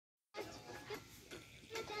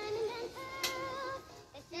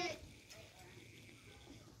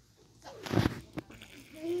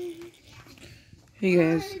Hey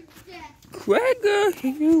guys, Cracker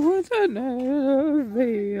here with another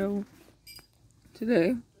video.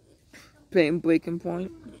 Today, playing Breaking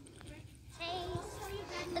Point.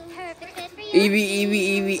 Evie, Evie,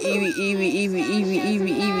 Evie, Evie, Evie, Evie, Evie,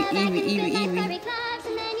 Evie, Evie, Evie, Evie.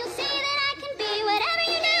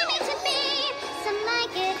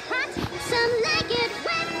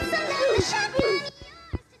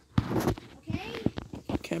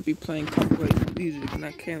 Can't be playing copyright music,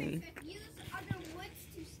 not can we?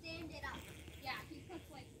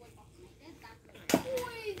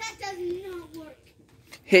 That does not work.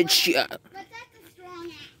 Headshot. But that's a strong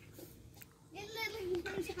axe. It literally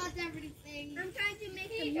one-shots everything. I'm trying to make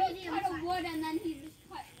the medium cut of wood and then he just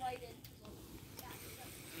cut right into it.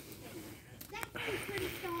 That's pretty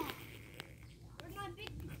strong. Where's my big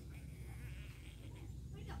piece?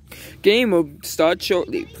 Where'd it go? Game will start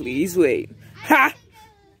shortly. Please wait. Ha!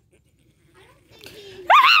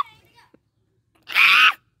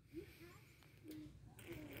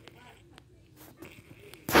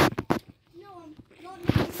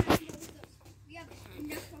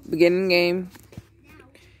 Beginning game.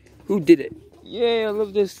 Who did it? Yeah, I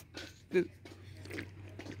love this. Oh,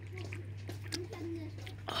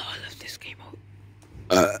 I love this game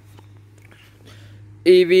mode.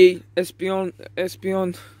 Evie, Espion,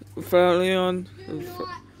 Falion.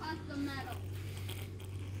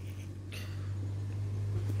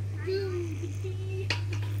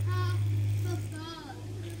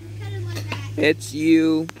 It's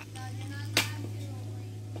you.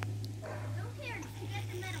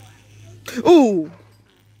 Ooh!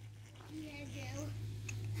 Yeah, I do.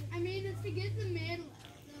 I mean, it's to get the medal out,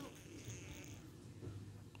 so.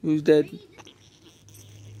 Who's dead?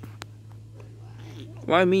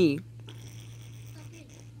 Why me?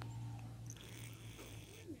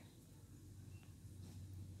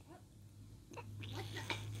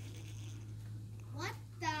 What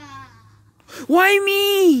the? Why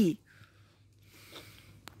me?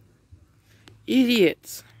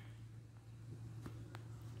 Idiots.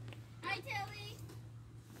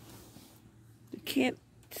 Can't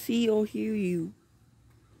see or hear you.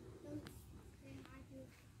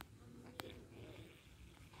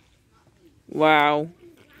 Wow.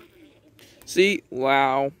 See?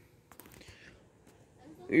 Wow.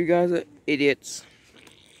 You guys are idiots.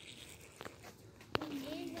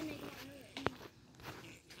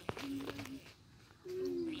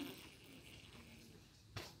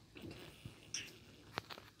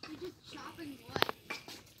 We're just chopping wood.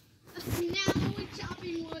 Now we're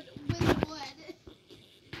chopping wood with wood.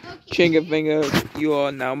 Chinga finger, you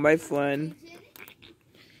are now my friend.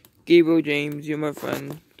 Gabriel James, you're my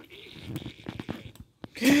friend.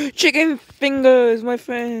 Chicken finger is my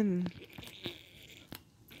friend.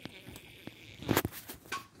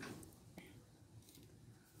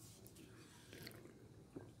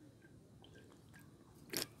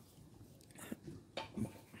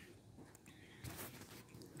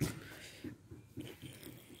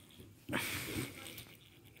 I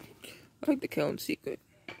like the Killing Secret.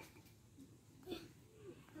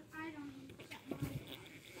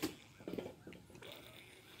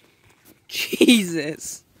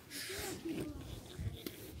 Jesus.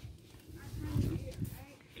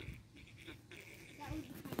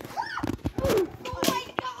 Oh my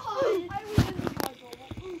God!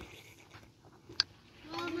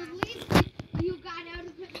 Well, at least you got out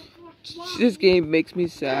of it before. This game makes me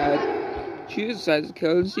sad. She decides to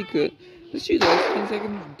kill the secret. Let's shoot us 10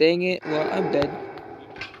 seconds. Dang it. Well, I'm dead.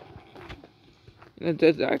 And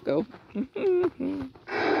does that go?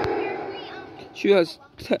 She has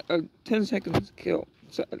 10 seconds to kill.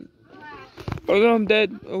 So, oh no, I'm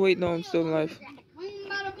dead. Oh wait, no, I'm still alive.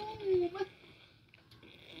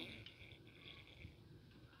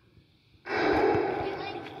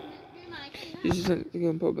 This isn't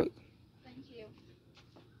in public. Thank you.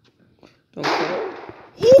 Don't care.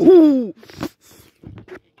 Ooh!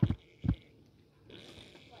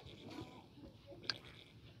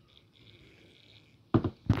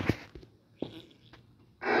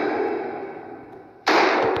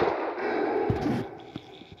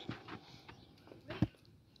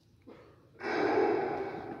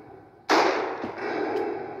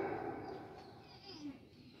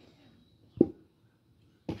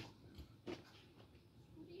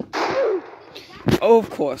 Oh,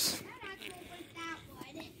 of course.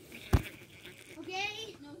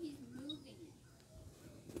 Okay? No, he's moving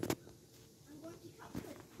it.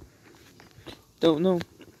 Don't know.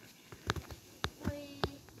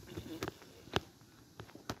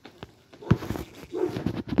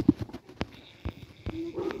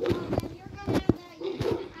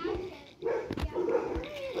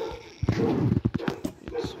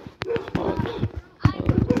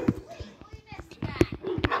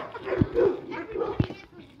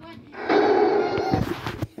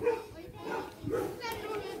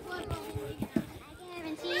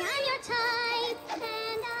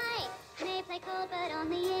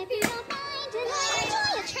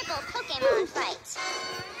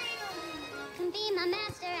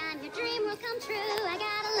 master, I'm your dream will come true. I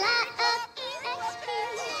got a lot of EXP.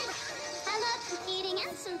 I love competing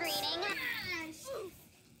and some breeding.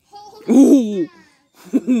 Ooh.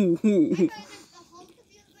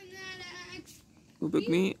 Who picked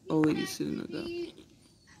me? Oh, lady sitting like that.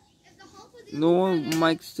 No one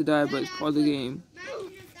likes to die, but it's part of the game.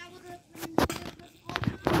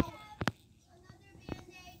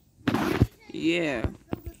 Yeah.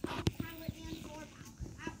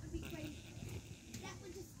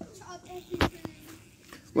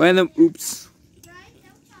 Random oops.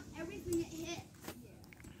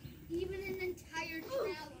 Even an entire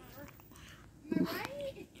trailer. Right?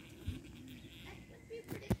 That would be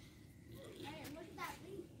pretty. Hey, look at that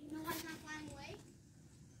leaf. You know why it's not flying away?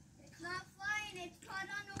 It's not flying, it's caught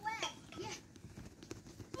on a web. Yeah.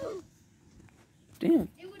 Damn.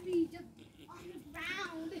 It would be just on the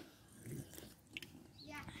ground.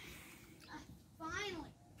 Yeah. Finally.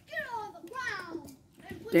 Get on the ground.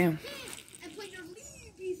 And put Damn. your hands and put your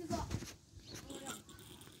leaf pieces up.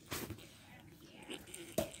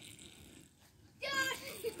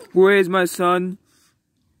 Where is my son?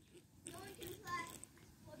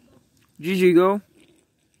 Gigi, go.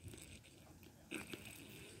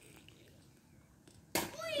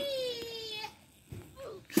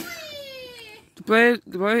 The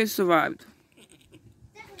player survived.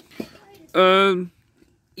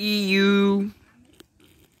 EU.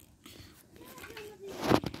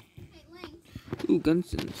 Ooh,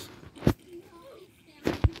 Gunsons.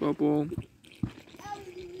 Purple.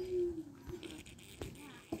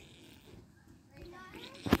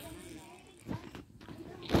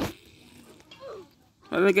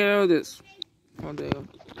 How did I get out of this? Oh, damn.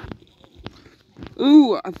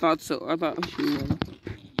 Ooh, I thought so. I thought she won.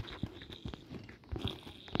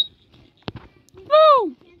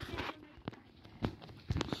 Woo!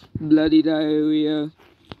 Bloody diarrhea.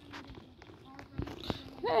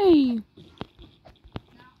 Hey!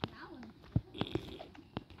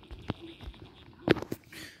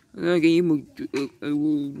 The game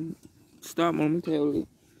will start momentarily.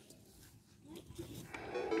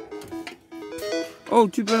 Oh,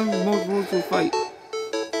 two most votes will fight.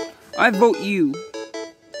 I vote you.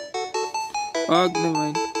 Oh, never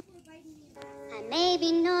mind. I may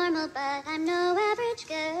be normal, but I'm no average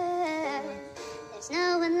girl. There's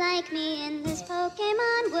no one like me in this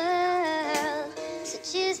Pokemon world. So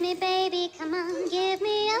choose me, baby, come on, give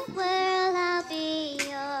me a whirl. I'll be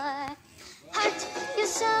your heart, your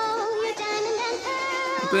soul, your diamond and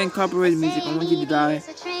pearl. I'm playing copyrighted music. I want you to die.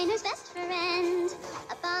 A trainer's best friend,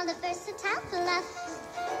 a ball of versatile fluff.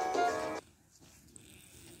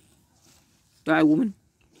 Die, woman.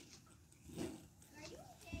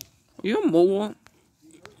 Are you a mole?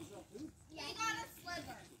 Yeah, I got a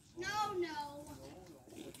sliver. No.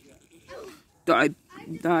 Die.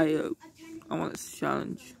 I want this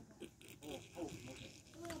challenge.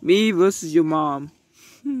 Me versus your mom.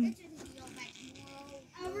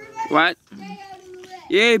 What?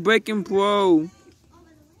 Yay, Breaking Pro.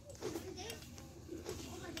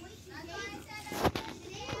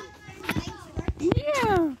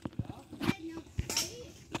 Yeah.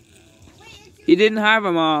 He didn't have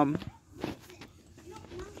a mom.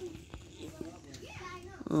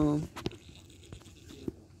 Oh.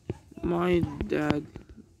 My dad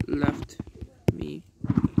left me.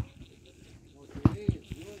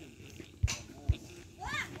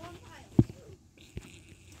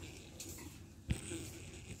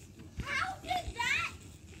 How did that?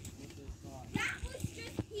 That was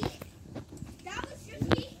just heat. That was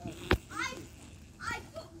just heat. I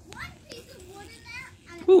put one piece of wood in there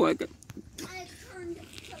and it, Ooh, I got. and it turned to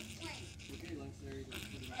flame. That's weird.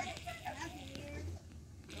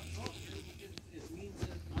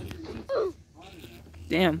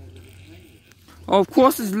 Damn. Oh, of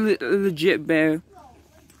course it's legit bear.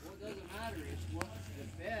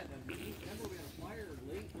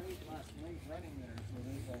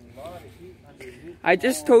 I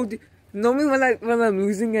just told you. Normally when I'm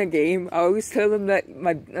losing a game, I always tell them that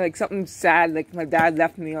something sad, like my dad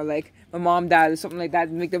left me, or like my mom died, or something like that,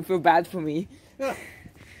 to make them feel bad for me. Hey,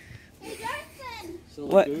 Jonathan!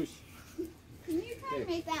 What? Can you try to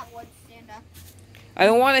make that wood stand up? I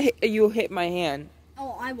don't want to hit you. Hit my hand.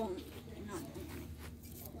 Oh, I won't. If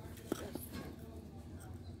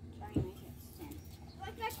I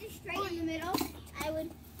cut this straight in the middle, I would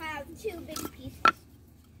have two big pieces.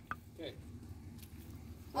 Okay.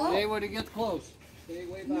 Oh. Stay when it gets close. Stay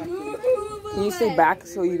way back. Can you stay back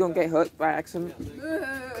so you don't get hurt by accident?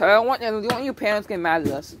 Cause I don't want your parents get mad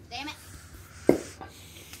at us. Damn it.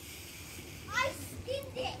 I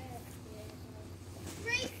skinned it.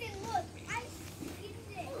 Grayson, look. I skinned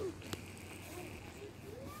it.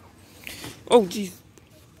 Oh, jeez.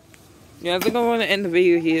 Yeah, I think I want to end the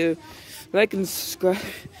video here. Like and subscribe,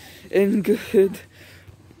 and good